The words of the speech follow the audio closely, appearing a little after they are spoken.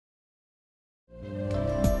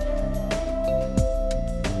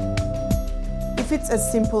If it's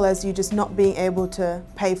as simple as you just not being able to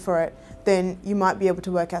pay for it, then you might be able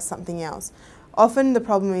to work out something else. Often the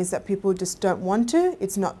problem is that people just don't want to,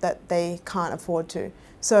 it's not that they can't afford to.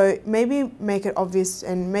 So maybe make it obvious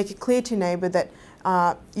and make it clear to your neighbour that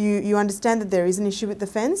you understand that there is an issue with the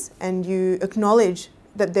fence and you acknowledge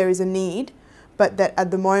that there is a need, but that at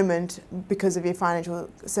the moment, because of your financial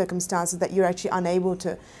circumstances, that you're actually unable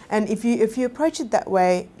to. And if you approach it that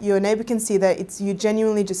way, your neighbour can see that it's you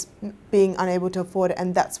genuinely just being unable to afford it,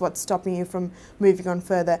 and that's what's stopping you from moving on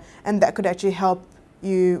further. And that could actually help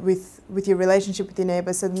you with your relationship with your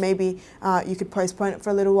neighbour. So maybe you could postpone it for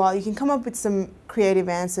a little while. You can come up with some creative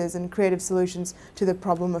answers and creative solutions to the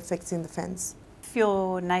problem of fixing the fence. If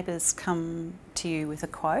your neighbours come to you with a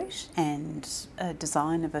quote and a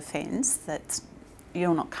design of a fence that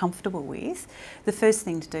you're not comfortable with, the first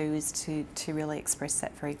thing to do is to really express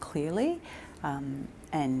that very clearly,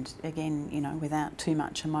 and again, you know, without too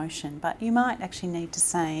much emotion. But you might actually need to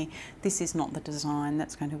say, this is not the design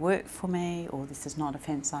that's going to work for me, or this is not a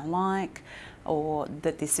fence I like, or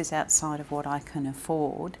that this is outside of what I can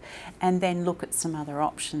afford, and then look at some other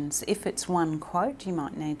options. If it's one quote, you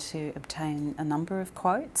might need to obtain a number of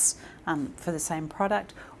quotes for the same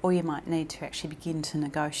product, or you might need to actually begin to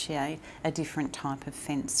negotiate a different type of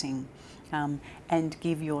fencing. And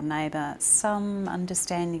give your neighbour some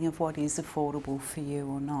understanding of what is affordable for you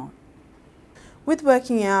or not. With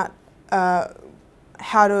working out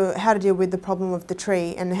how to deal with the problem of the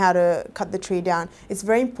tree and how to cut the tree down, it's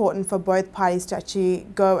very important for both parties to actually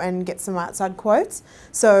go and get some outside quotes.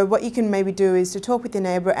 So what you can maybe do is to talk with your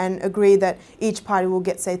neighbour and agree that each party will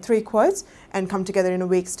get, say, 3 quotes and come together in a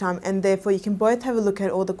week's time, and therefore you can both have a look at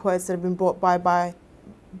all the quotes that have been brought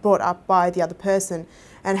up by the other person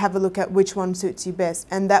and have a look at which one suits you best.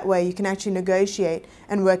 And that way you can actually negotiate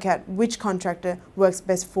and work out which contractor works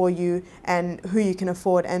best for you and who you can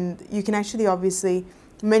afford. And you can actually obviously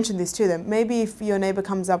mention this to them. Maybe if your neighbour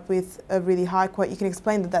comes up with a really high quote, you can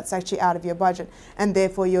explain that that's actually out of your budget, and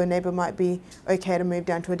therefore your neighbour might be okay to move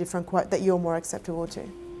down to a different quote that you're more acceptable to.